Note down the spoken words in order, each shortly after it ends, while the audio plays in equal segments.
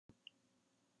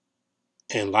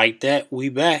And like that, we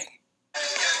back.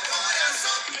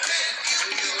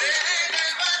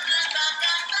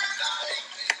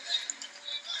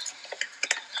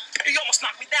 You almost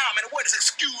knocked me down, man. The word is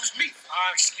excuse me.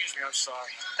 Excuse me, I'm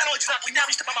sorry. Not only just knocked me down,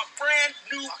 you stepped on my brand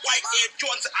new white Air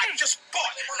Jordans that I just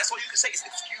bought. And that's all you can say is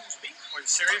excuse me. Are you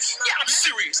serious? Yeah, I'm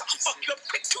serious. I'll fuck you up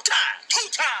quick 2 times.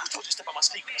 2 times. Who told you to step on my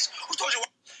sneakers? Who told you?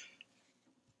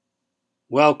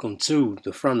 Welcome to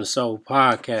the From the Soul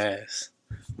podcast,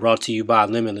 brought to you by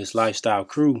Limitless Lifestyle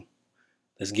Crew.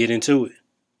 Let's get into it.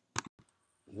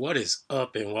 What is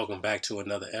up, and welcome back to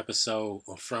another episode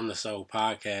of From the Soul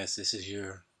podcast. This is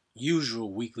your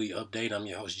usual weekly update. I'm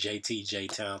your host, JT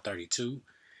JTown32.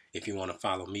 If you want to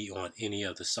follow me on any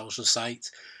of the social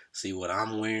sites, see what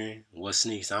I'm wearing, what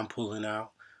sneaks I'm pulling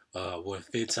out, what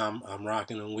fits I'm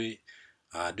rocking them with.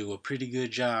 I do a pretty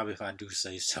good job, if I do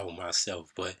say so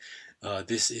myself, but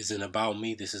this isn't about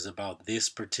me. This is about this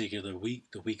particular week,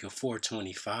 the week of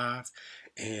 425.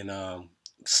 And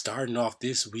starting off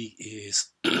this week is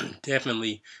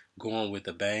definitely going with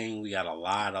a bang. We got a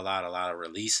lot of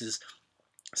releases,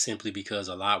 simply because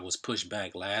a lot was pushed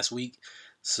back last week.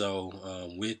 So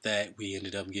with that, we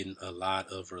ended up getting a lot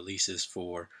of releases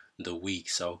for the week.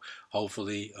 So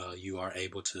hopefully you are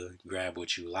able to grab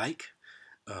what you like.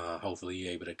 Hopefully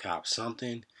you're able to cop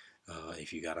something.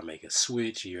 If you got to make a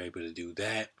switch, you're able to do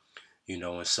that,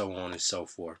 and so on and so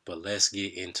forth. But let's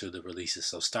get into the releases.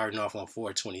 So starting off on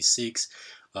 426,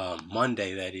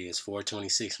 Monday, that is.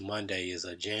 426 Monday is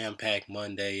a jam-packed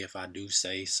Monday, if I do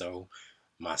say so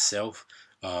myself.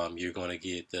 You're going to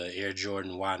get the Air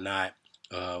Jordan Why Not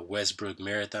Westbrook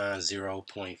Marathon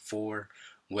 0.4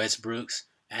 Westbrooks.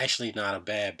 Actually not a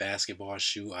bad basketball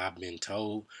shoe, I've been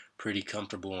told. Pretty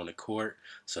comfortable on the court,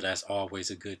 so that's always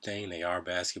a good thing. They are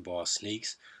basketball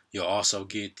sneaks. You'll also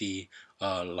get the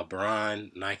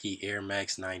LeBron Nike Air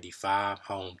Max 95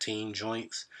 home team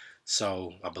joints.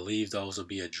 So I believe those will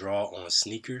be a draw on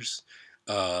sneakers.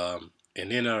 And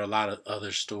then there are a lot of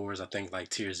other stores, I think like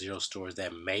Tier Zero stores,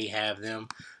 that may have them.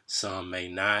 Some may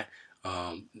not.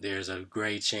 There's a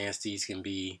great chance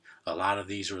a lot of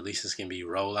these releases can be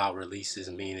rollout releases,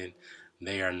 meaning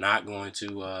they are not going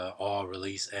to all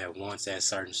release at once at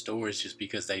certain stores just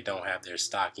because they don't have their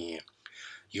stock in.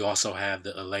 You also have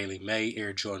the Aleli May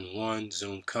Air Jordan 1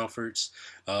 Zoom Comforts.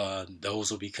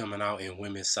 Those will be coming out in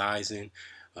women's sizing.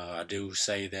 I do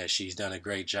say that she's done a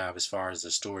great job as far as the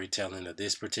storytelling of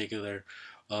this particular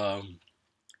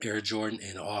Air Jordan,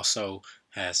 and also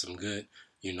has some good,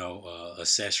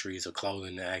 accessories or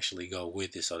clothing to actually go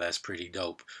with it. So that's pretty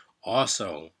dope.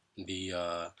 Also,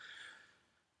 the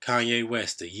Kanye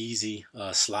West, the Yeezy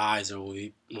slides will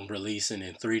be releasing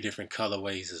in 3 different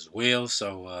colorways as well.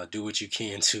 So do what you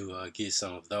can to get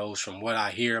some of those. From what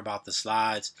I hear about the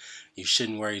slides, you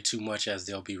shouldn't worry too much, as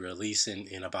they'll be releasing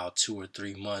in about 2 or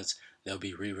 3 months. They'll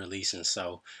be re-releasing.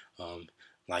 So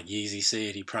like Yeezy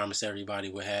said, he promised everybody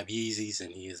would have Yeezys,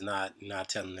 and he is not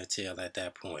telling the tale at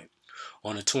that point.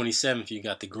 On the 27th, you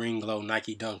got the Green Glow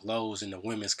Nike Dunk Lows in the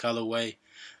women's colorway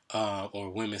or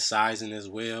women's sizing as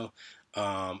well.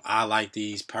 I like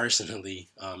these personally.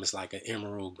 It's like an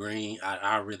emerald green.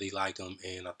 I really like them,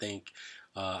 and I think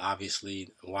obviously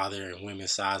while they're in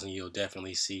women's sizing, you'll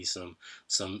definitely see some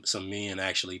men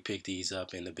actually pick these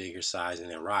up in the bigger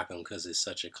sizing and rock them because it's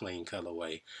such a clean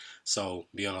colorway. So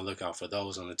be on the lookout for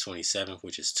those on the 27th,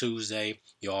 which is Tuesday.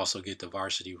 You'll also get the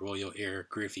Varsity Royal Air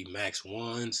Griffey Max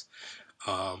 1s.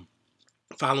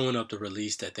 Following up the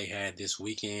release that they had this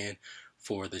weekend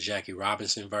for the Jackie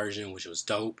Robinson version, which was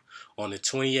dope. On the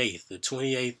 28th, the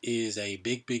 28th is a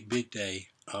big day.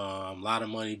 A lot of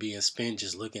money being spent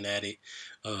just looking at it.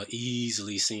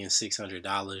 Easily seeing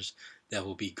 $600 that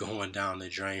will be going down the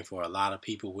drain for a lot of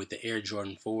people with the Air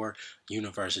Jordan 4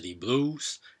 University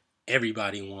Blues.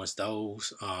 Everybody wants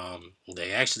those.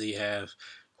 They actually have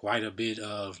quite a bit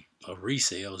of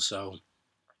resale, so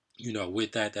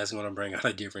with that's going to bring out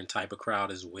a different type of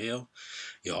crowd as well.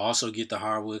 You'll also get the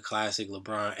Hardwood Classic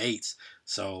LeBron 8s.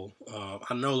 So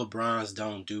I know LeBrons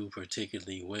don't do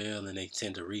particularly well, and they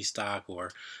tend to restock,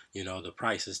 or, the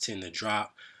prices tend to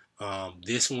drop.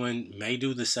 This one may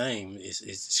do the same.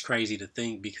 It's crazy to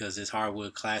think, because this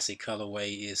Hardwood Classic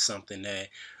colorway is something that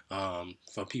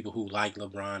for people who like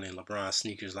LeBron and LeBron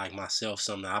sneakers like myself,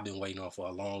 something I've been waiting on for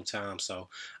a long time. So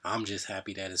I'm just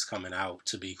happy that it's coming out,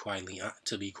 to be quite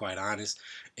honest.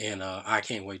 And I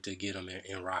can't wait to get them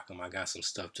and rock them. I got some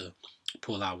stuff to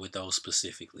pull out with those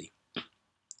specifically.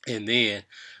 And then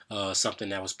something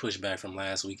that was pushed back from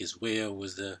last week as well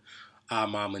was the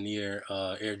Alma Manier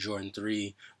Air Jordan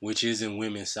 3, which is in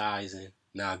women's sizing.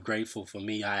 Now, grateful for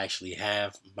me, I actually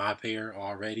have my pair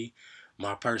already.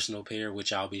 my personal pair,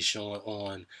 which I'll be showing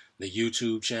on the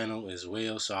YouTube channel as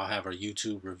well. So I'll have a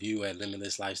YouTube review at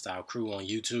Limitless Lifestyle Crew on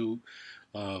YouTube.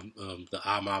 The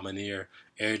Ama Manir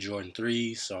Air Jordan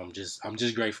 3. So I'm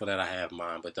just grateful that I have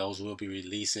mine. But those will be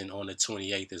releasing on the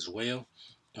 28th as well.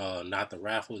 Not the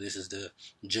raffle. This is the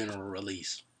general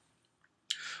release.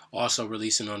 Also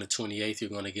releasing on the 28th, you're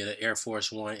going to get an Air Force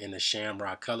One in the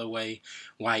Shamrock colorway,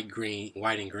 white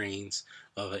and greens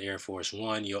of an Air Force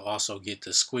One. You'll also get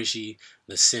the squishy,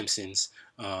 the Simpsons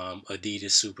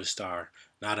Adidas Superstar.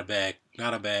 Not a bad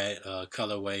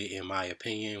colorway in my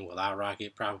opinion. Will I rock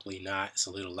it? Probably not. It's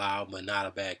a little loud, but not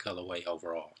a bad colorway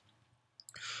overall.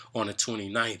 On the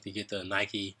 29th, you get the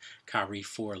Nike Kyrie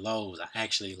 4 lows. I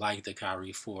actually like the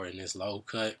Kyrie 4 in this low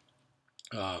cut.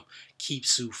 Keep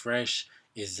Sue fresh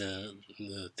is the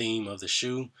theme of the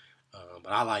shoe, but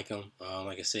I like them.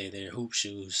 Like I said, they're hoop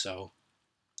shoes, so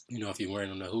if you're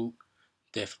wearing them to hoop,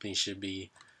 definitely should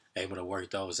be able to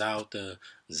work those out. The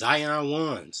Zion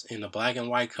ones in the black and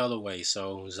white colorway.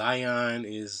 So Zion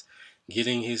is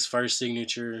getting his first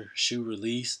signature shoe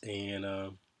release,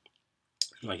 and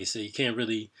like I said, you can't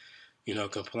really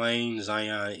complain.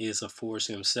 Zion is a force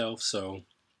himself, so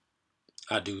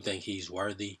I do think he's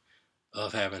worthy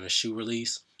of having a shoe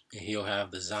release. And he'll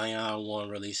have the Zion one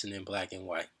releasing in black and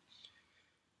white.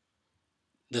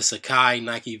 The Sakai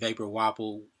Nike Vapor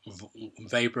Waffle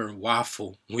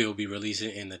will be releasing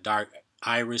in the dark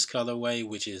iris colorway,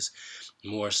 which is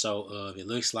more so of, it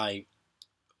looks like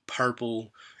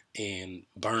purple and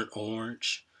burnt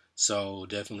orange. So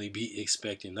definitely be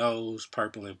expecting those,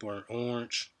 purple and burnt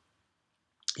orange.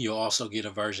 You'll also get a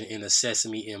version in the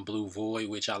Sesame and Blue Void,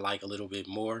 which I like a little bit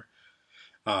more.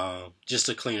 Just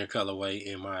a cleaner colorway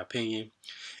in my opinion.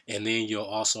 And then you'll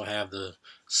also have the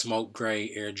Smoke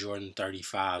Gray Air Jordan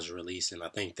 35s released, and I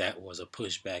think that was a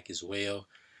pushback as well.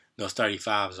 Those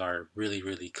 35s are really,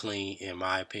 really clean in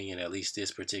my opinion, at least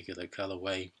this particular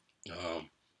colorway.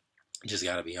 Just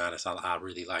got to be honest, I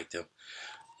really like them.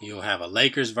 You'll have a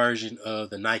Lakers version of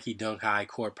the Nike Dunk High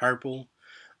Court Purple.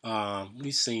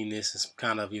 We've seen this as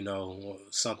kind of,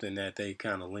 something that they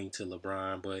kind of link to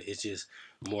LeBron, but it's just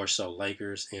more so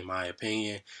Lakers in my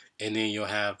opinion. And then you'll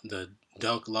have the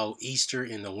Dunk Low Easter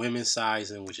in the women's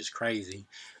sizing, which is crazy,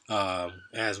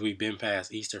 as we've been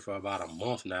past Easter for about a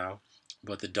month now.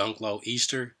 But the Dunk Low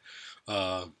Easter,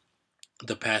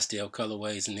 the pastel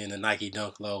colorways, and then the Nike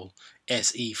Dunk Low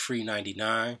SE Free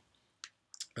 99.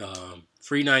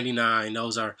 Free 99,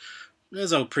 those are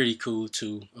pretty cool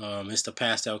too. It's the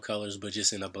pastel colors, but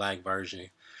just in a black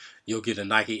version. You'll get a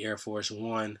Nike Air Force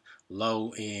One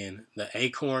low in the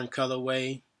Acorn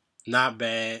colorway. Not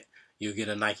bad. You'll get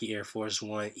a Nike Air Force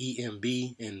One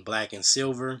EMB in black and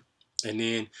silver. And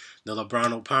then the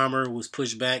LeBron Palmer was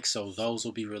pushed back, so those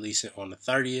will be releasing on the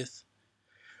 30th.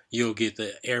 You'll get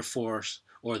the Air Force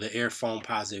or the Air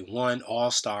Foamposite 1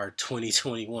 All-Star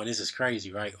 2021. This is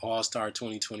crazy, right? All-Star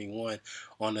 2021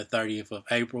 on the 30th of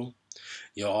April.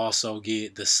 You'll also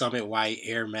get the Summit White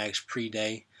Air Max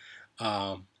Pre-Day.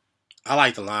 I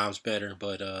like the limes better,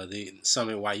 but the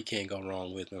Summit White, you can't go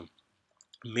wrong with them.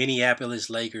 Minneapolis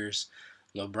Lakers,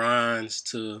 LeBron's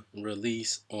to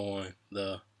release on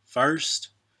the 1st.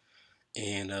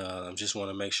 And I just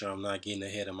want to make sure I'm not getting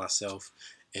ahead of myself.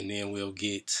 And then we'll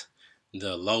get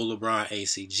the Low LeBron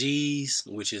ACGs,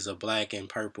 which is a black and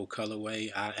purple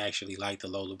colorway. I actually like the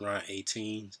Low LeBron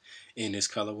 18s in this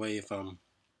colorway, if I'm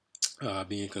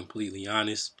being completely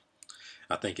honest.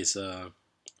 I think it's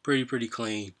pretty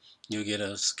clean. You'll get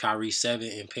a Kyrie 7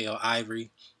 in pale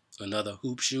ivory, another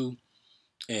hoop shoe,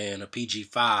 and a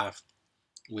PG5,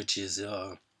 which is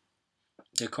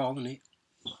they're calling it.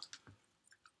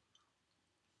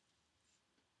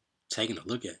 Taking a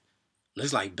look at it.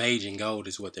 Looks like beige and gold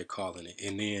is what they're calling it.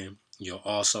 And then you'll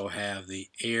also have the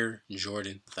Air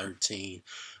Jordan 13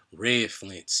 red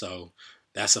flint. So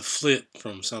that's a flip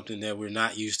from something that we're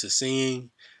not used to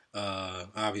seeing.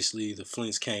 Obviously, the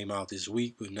flints came out this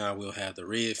week, but now we'll have the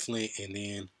red flint and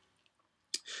then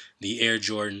the Air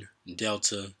Jordan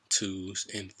Delta 2s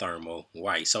in thermal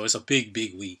white. So it's a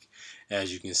big week.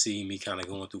 As you can see me kind of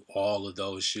going through all of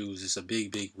those shoes. It's a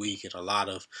big week and a lot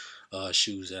of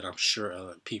shoes that I'm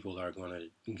sure people are going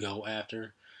to go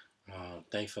after.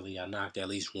 Thankfully, I knocked at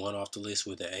least one off the list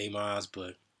with the Amos,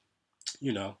 but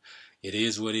it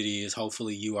is what it is.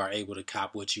 Hopefully you are able to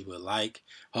cop what you would like.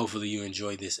 Hopefully you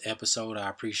enjoyed this episode. I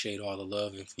appreciate all the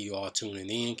love and for you all tuning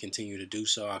in. Continue to do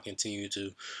so. I'll continue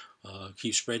to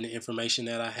keep spreading the information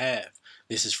that I have.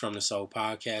 This is From the Soul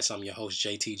Podcast. I'm your host,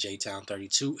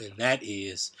 JTJTown32, and that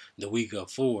is the week of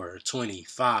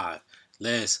 4/25.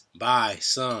 Let's buy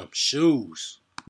some shoes.